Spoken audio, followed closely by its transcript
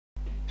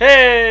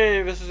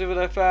Hey, this is it with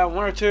FM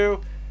 1 or 2.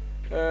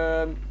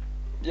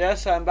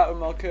 Yes, I'm back with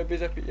more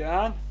Kirby's Epic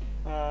Yarn,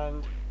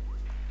 and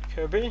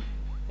Kirby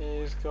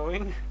is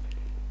going.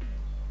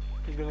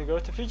 He's gonna go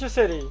to Future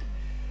City.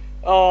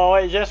 Oh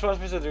wait, Jess wants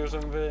me to do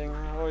something.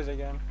 Always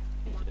again.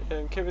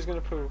 Kirby's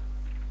gonna poo.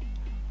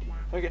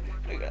 Okay.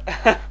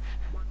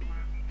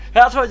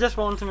 That's what Jess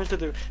wanted me to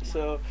do.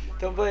 So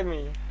don't blame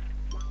me.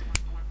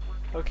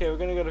 Okay, we're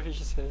gonna go to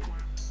Future City.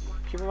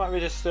 Kirby might be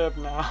disturbed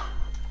now.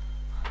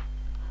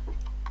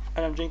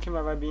 And I'm drinking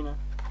my Ribena.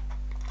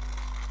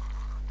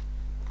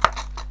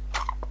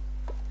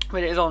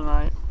 Wait, it is on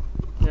right.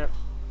 Yep.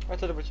 I have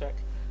to double check.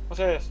 What's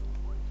this?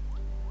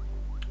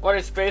 What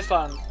is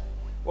Spaceland?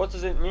 What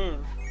does it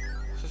mean?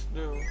 Let's just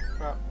do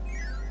crap.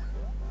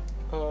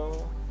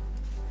 Hello.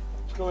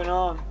 What's going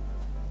on?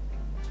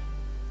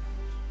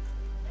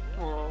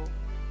 Hello.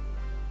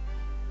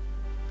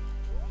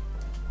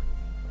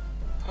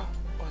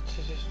 What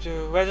does this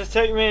do? Where does this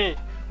take me?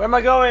 Where am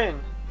I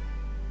going?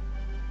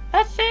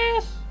 What's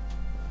this?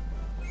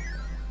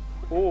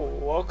 Oh,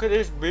 what could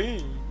this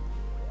be?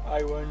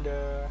 I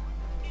wonder.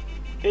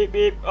 Beep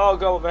beep. Oh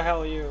god, what the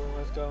hell are you?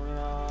 What's going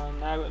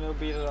on? I got no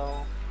beads at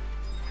all.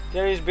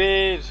 There is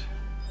beads.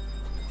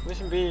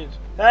 Missing beads.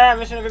 Ah,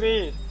 missing every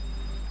bead.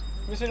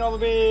 Missing all the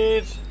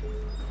beads.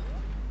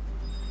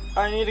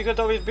 I need to get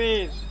all these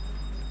beads.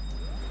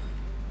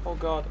 Oh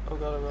god, oh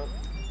god, oh god.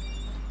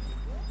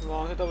 Come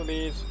on, get all the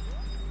beads.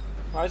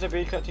 Why is the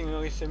bead collecting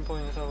really simple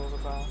in this level so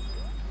far?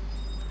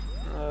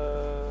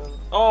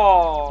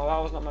 Oh,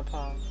 that was not my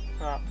plan.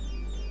 Crap.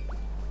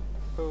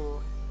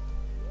 Ooh.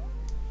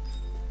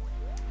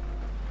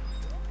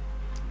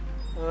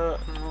 I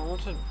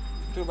want to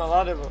do my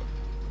ladder, but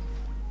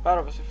that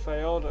obviously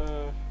failed.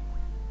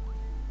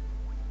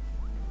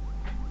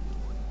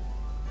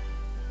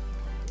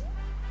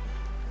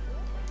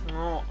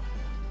 No.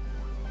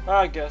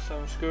 I guess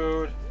I'm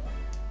screwed.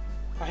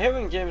 I hate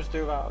when games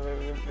do that.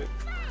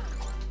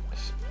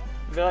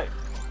 They're like,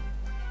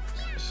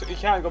 so you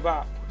can't go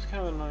back. It's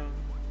kind of annoying.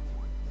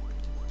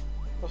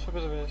 What's up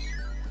with this?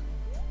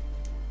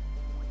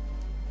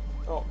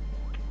 Oh.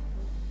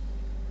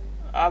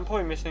 I'm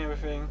probably missing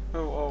everything.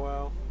 Oh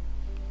well.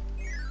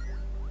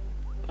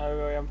 I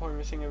really am probably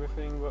missing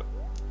everything, but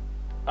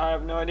I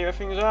have no idea where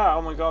things are.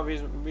 Oh my god,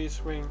 these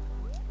swing.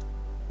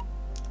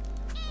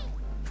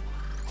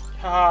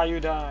 Haha,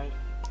 you died.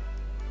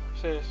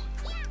 What's this?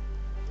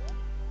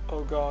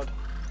 Oh god.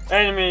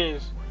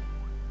 Enemies!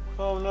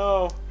 Oh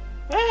no.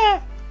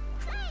 Ah!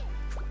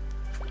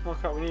 Oh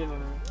crap, we need an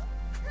enemy.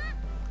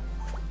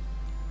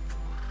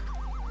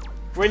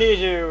 We need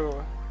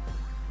you!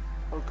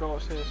 Oh god,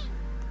 what's this?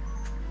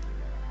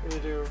 What do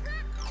you do?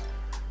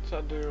 What's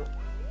that do?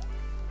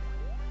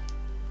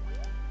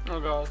 Oh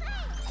god.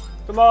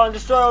 Come on,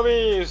 destroy all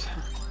these!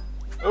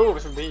 Ooh,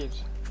 with some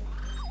beads.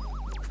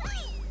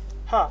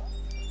 Ha!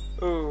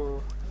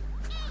 Ooh.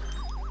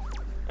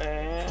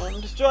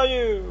 And destroy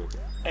you!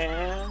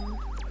 And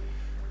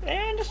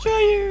destroy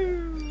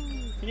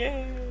you!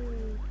 Yay!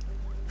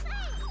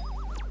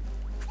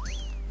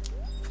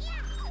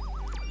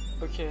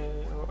 Okay,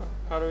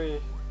 how do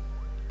we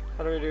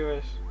do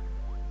this?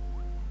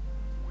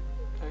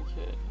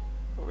 Okay,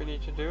 what we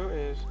need to do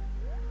is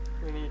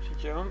we need to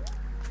jump,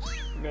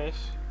 miss.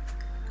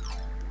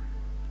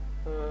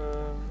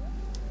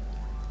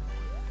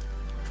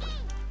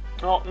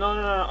 Oh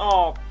no!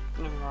 Oh,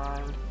 never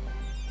mind.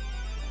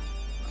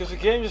 Because the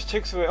game just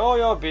takes away all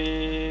your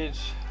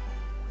beads.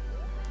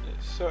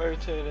 It's so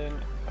irritating.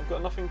 I've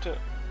got nothing to.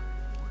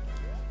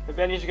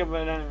 Maybe I need to get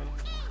an enemy.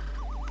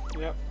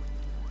 Yep.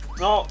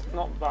 No,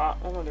 not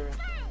that. What am I doing?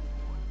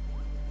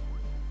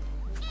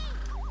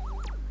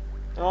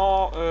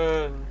 Oh,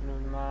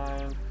 never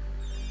mind.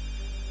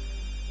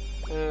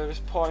 This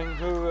point,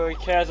 who really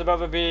cares about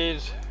the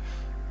beads?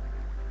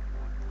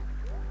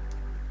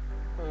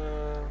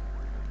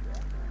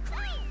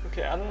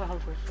 Okay, I don't know how to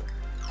push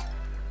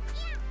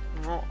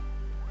it. No.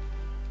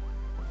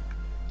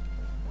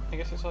 I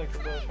guess it's like a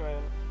bit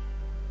right.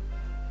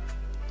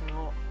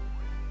 No.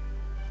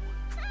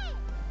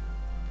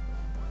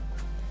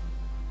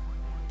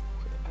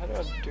 How do I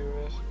do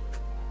this?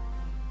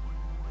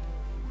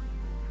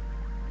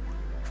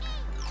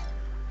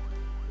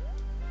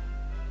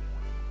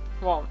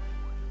 Come on.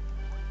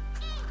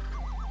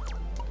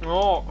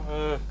 Oh,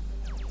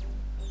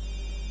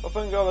 I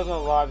thank God there's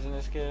no lives in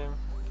this game.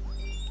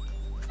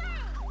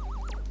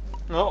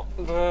 No,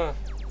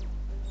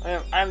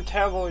 I am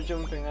terrible at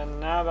jumping, and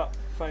now that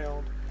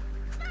failed.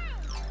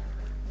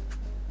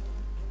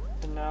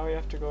 And now we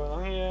have to go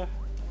along here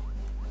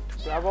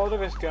to grab hold of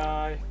this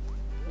guy.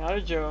 Now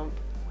to jump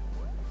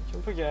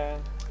again,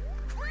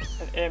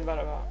 and aim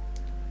better at that.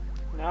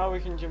 Now we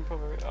can jump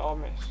over it. Oh,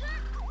 miss.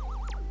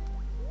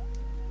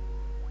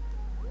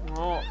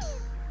 No,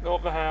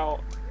 what the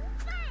hell?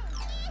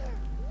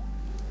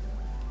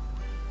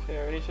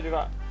 Okay, we need to do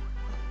that.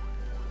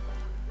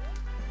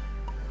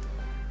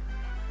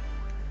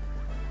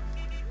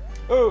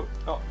 Oh,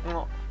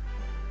 no.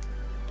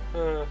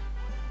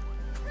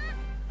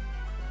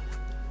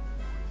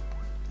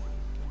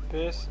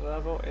 This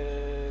level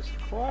is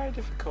quite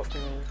difficult to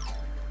me.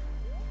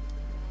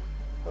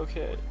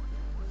 Okay.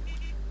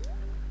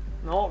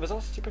 No, there's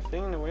that stupid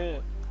thing in the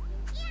way.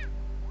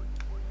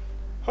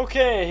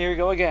 Okay, here we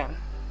go again.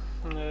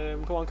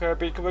 Come on,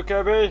 Kirby, come on,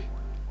 Kirby!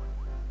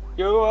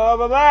 You are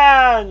the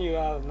man! You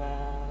are the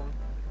man.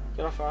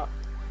 Get off that.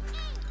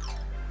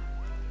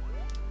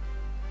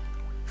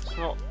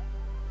 No.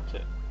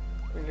 Okay.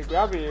 I'm gonna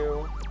grab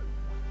you.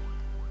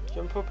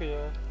 Jump up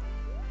here.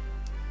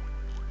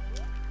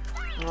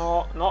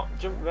 No, not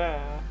jump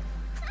there.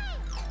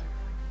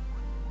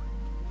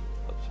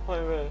 Let's play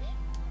this.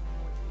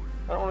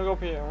 I don't want to go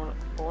up here. I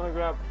want to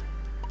grab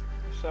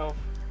myself.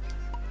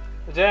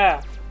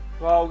 There.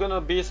 Well, we're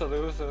gonna be a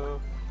loser.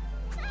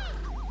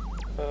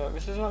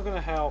 This is not gonna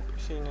help,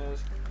 seeing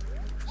as.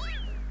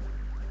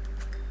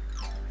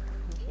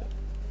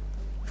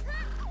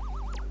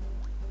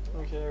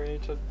 Okay,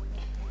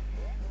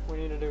 we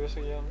need to do this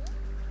again.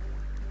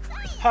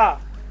 Ha!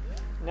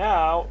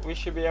 Now we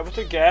should be able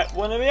to get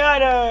one of the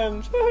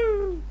items.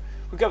 Woohoo!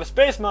 We've got a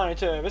space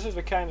monitor. This is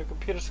the kind of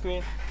computer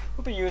screen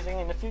we'll be using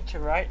in the future,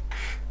 right?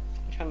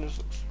 Kind of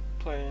just looks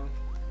plain.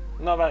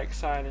 Not that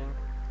exciting,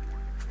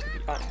 to be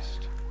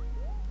honest.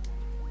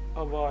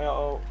 Oh boy,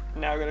 uh-oh.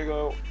 Now we're gonna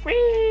go.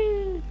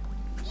 Whee!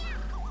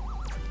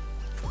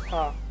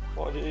 Huh,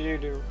 what did you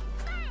do?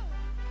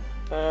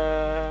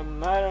 I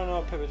don't know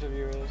what pivot of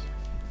view is.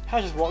 I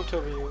just walked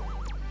over you.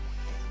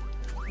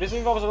 This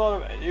involves a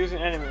lot of using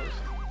enemies.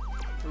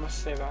 I must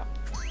say that.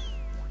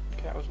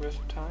 Okay, that was a waste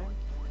of time.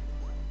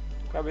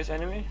 Grab this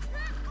enemy.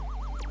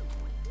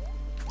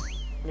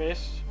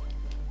 Miss.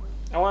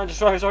 I want to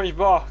destroy this orange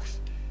box.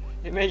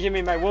 It may give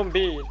me my one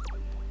bead.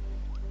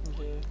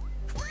 Okay.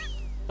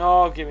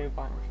 Oh, give me a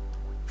bang.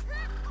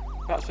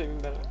 That's even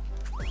better.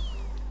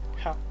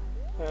 Ha.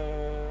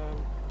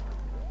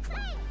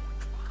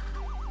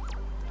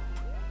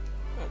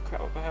 Oh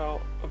crap, what the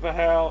hell? What the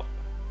hell?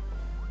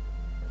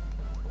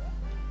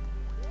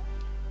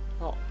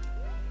 Oh.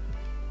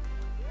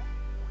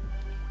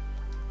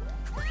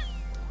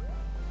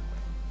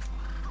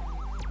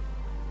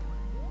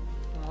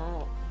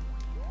 No.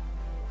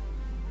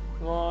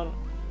 Come on.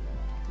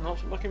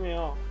 Not looking me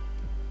off.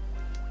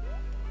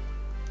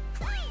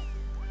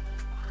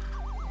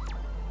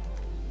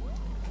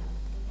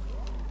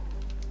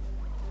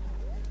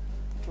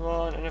 Come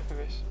on, enough of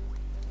this.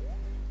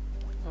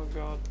 Oh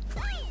god.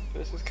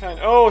 This is kind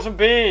of— oh, some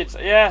beads!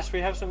 Yes, we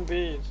have some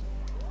beads.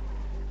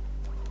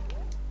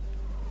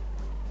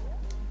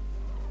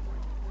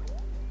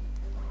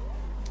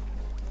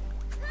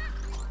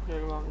 Okay,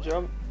 come on,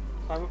 jump.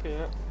 Climb up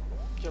here.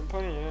 Jump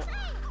on here.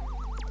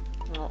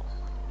 No.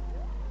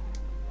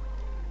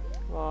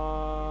 Come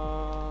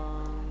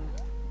on.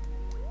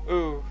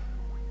 Ooh.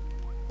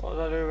 What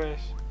did I do with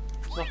this?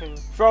 Nothing.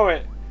 Throw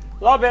it!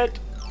 Lob it!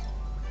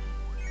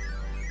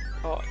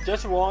 Oh,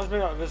 just warns me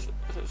that there's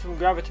some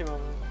gravity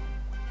moment.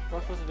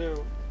 What am I supposed to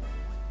do?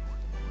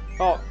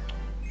 Oh,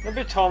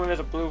 nobody told me there's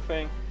a blue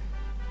thing.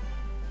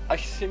 I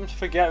seem to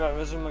forget that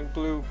there's some like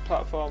blue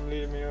platform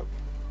leading me up.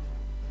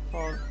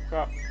 Oh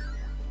crap.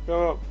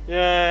 Go up.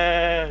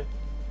 Yay!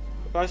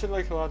 Why is it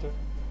like a ladder?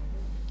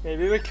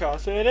 Maybe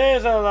because it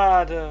is a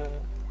ladder.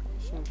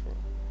 Something.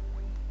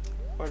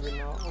 Maybe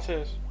not. What's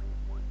this?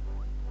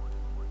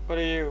 What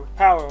are you?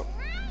 Power up.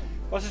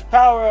 What's this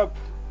power up?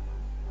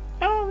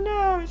 Oh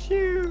no, it's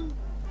you!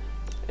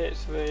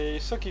 It's the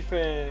sucky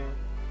thing.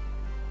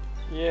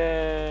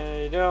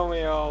 Yay, don't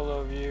we all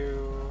love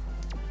you?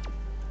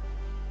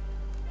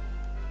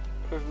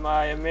 With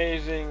my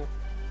amazing,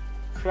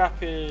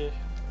 crappy...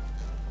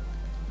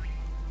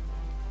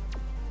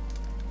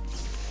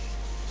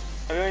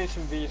 I really need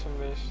some beads on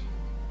this.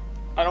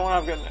 I don't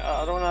want to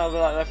have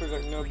that left with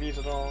like no beads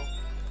at all.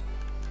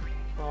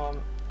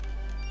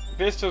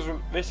 This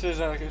is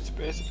like a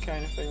spaceship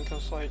kind of thing,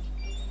 cause like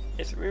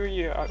we're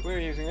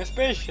using a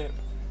spaceship.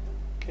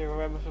 Okay,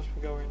 where am I supposed to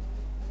be going?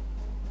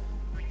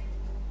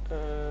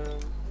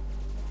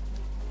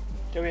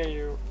 Come here,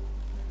 you.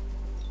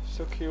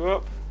 Suck you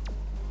up.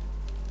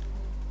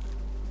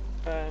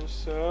 And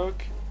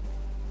suck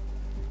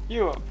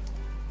you up.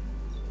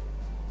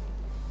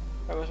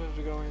 Where am I supposed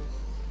to be going?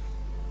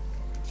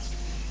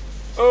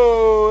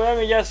 Oh, let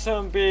me get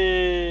some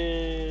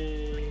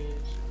bees.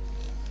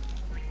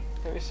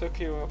 Let me suck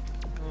you up.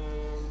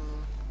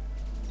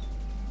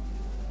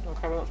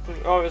 Okay,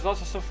 oh, there's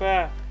lots of stuff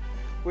there.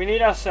 We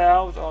need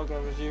ourselves. Oh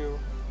god, it's you.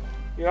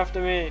 You're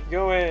after me.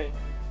 Go away.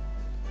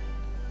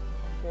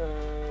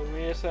 We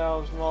need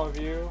ourselves more of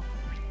you.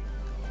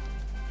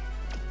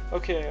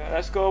 Okay,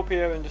 let's go up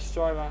here and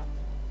destroy that.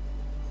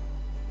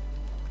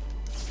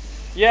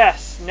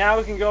 Yes! Now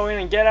we can go in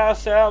and get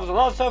ourselves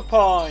lots of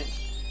points.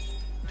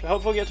 So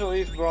hopefully get to at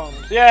least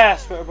bronze.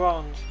 Yes! We're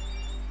bronze.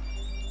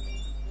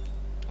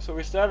 So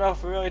we started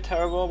off really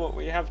terrible, but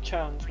we have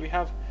chance. We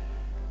have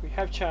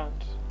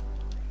chance.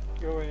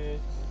 Go away.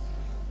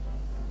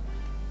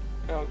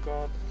 Oh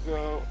god.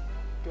 Go.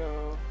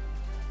 Go.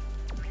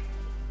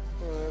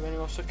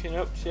 Anyone sucking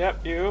up?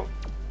 Yep, you.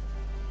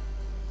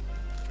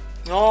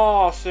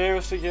 Oh,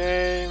 seriously,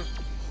 game.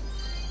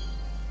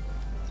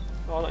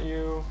 Oh, not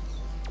you.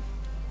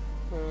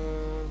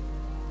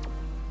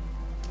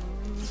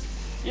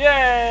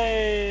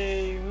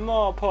 Yay!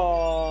 More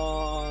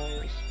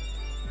points!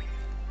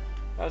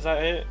 Was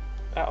that it?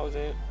 That was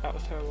it. That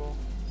was terrible.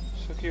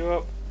 Suck you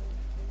up.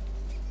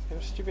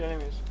 Them stupid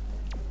enemies.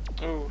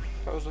 Ooh,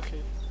 that was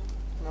lucky.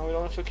 No, we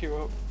don't want to suck you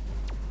up.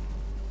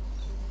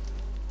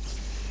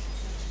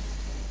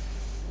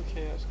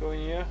 Okay, let's go in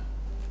here.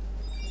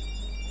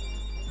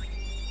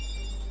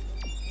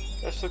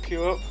 Let's suck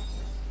you up.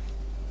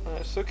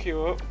 Let's suck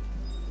you up.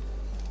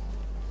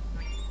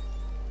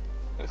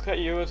 Let's get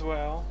you as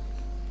well.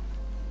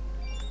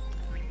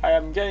 I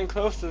am getting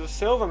close to the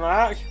silver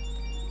mark.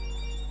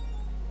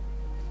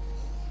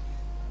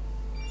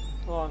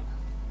 Come on.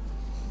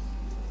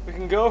 We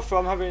can go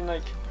from having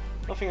like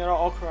nothing at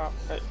all. Oh crap.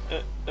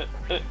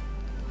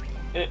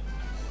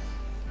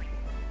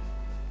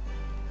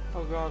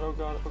 Oh god, oh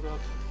god, oh god.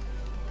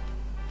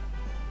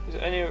 Is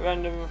there any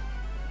random...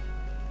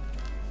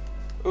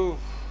 Ooh,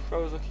 that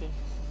was lucky.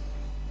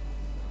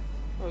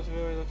 That was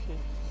very lucky.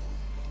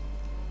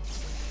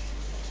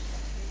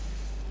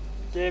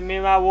 Give me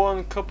my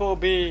one couple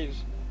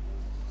bees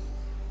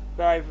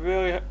that I've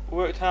really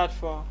worked hard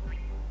for.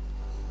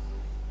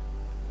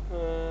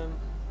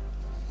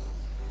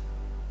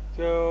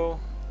 So,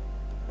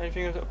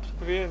 anything else up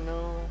here?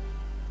 No.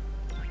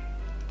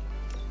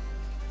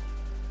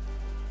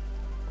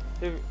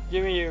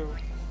 Give me you.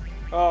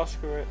 Oh,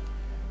 screw it.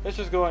 Let's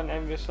just go and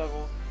end this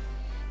level.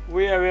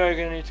 We are really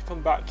gonna need to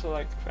come back to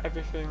like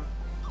everything.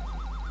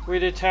 We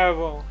did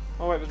terrible.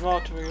 Oh wait, there's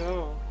more to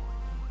go.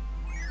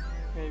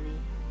 Maybe.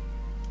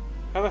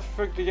 How the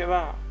frick did you get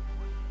that?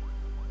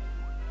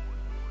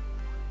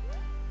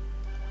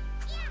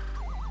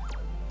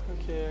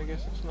 Okay, I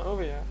guess it's not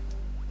over yet.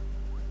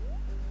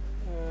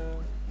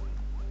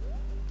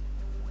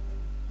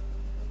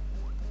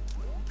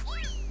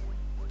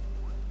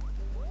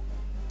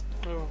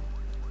 Oh.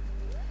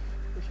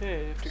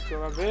 Okay, you have to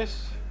grab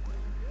this.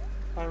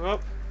 Climb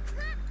up.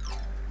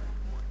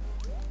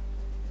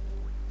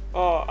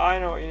 Oh, I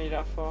know what you need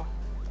that for.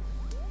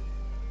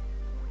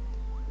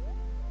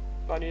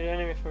 But I need an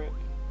enemy for it.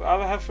 But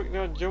I have freaking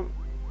no jump.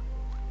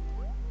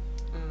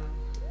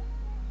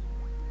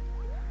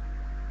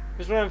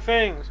 It's one of them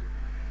things.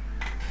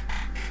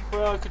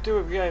 Well, I could do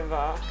with getting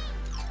that.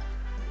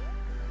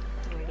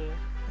 Okay.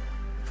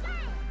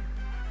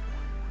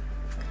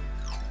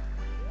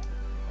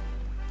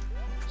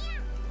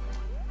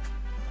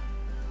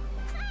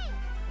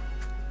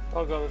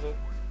 Oh god, is it?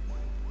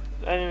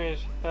 The enemies,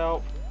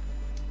 help.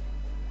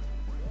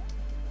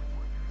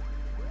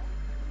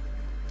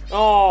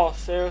 Oh,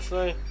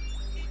 seriously?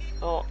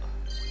 Oh.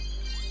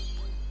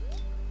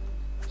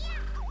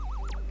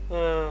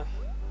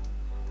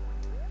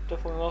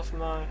 Definitely lost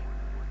my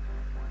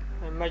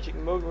magic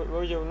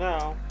mojo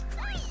now.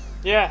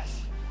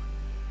 Yes!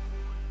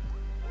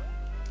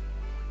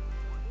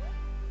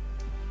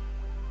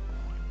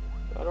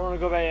 I don't want to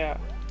go back yet.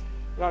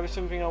 There might be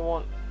something I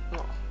want.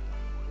 No.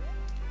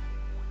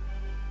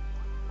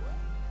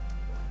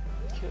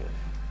 Okay.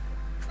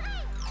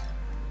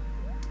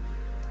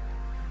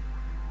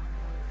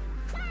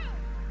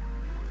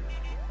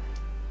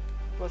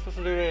 Am I supposed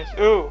to do this?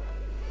 Ooh!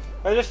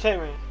 Oh, just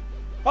take me.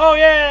 Oh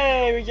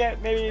yay! We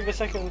get maybe the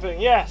second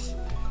thing. Yes!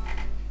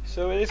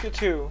 So we at least get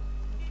 2.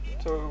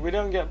 So we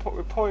don't get,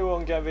 we probably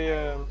won't get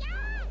the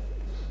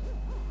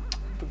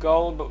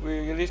gold, but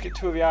we at least get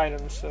 2 of the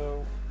items,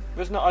 so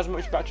there's not as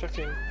much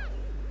backtracking.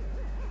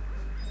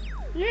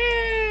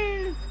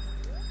 Yay!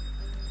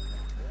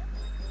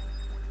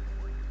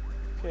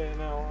 Okay,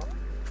 now what?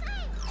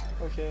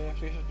 Okay,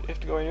 you have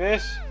to go in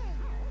this,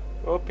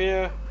 go up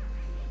here,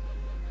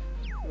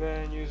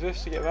 then use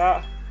this to get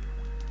that.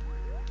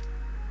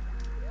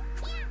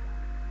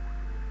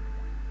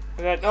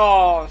 And then,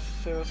 oh,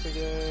 seriously,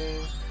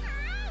 game.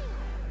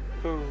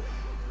 Ooh.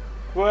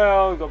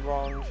 Well, we got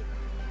bronze.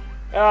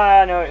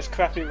 I know it's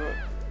crappy, but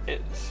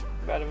it's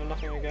better than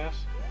nothing, I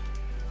guess.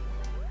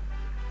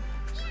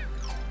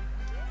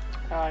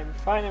 I'm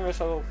finding this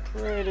level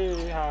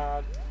pretty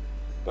hard,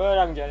 but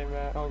I'm getting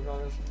there. Oh god,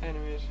 there's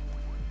enemies.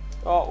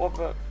 Oh, what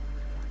the?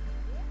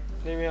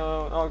 Leave me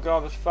alone. Oh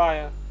god, there's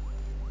fire.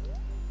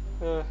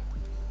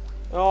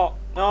 Oh,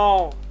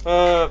 no!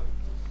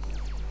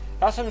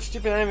 That's some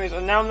stupid enemies,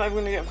 and now I'm not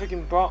even gonna get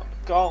freaking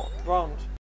bronze.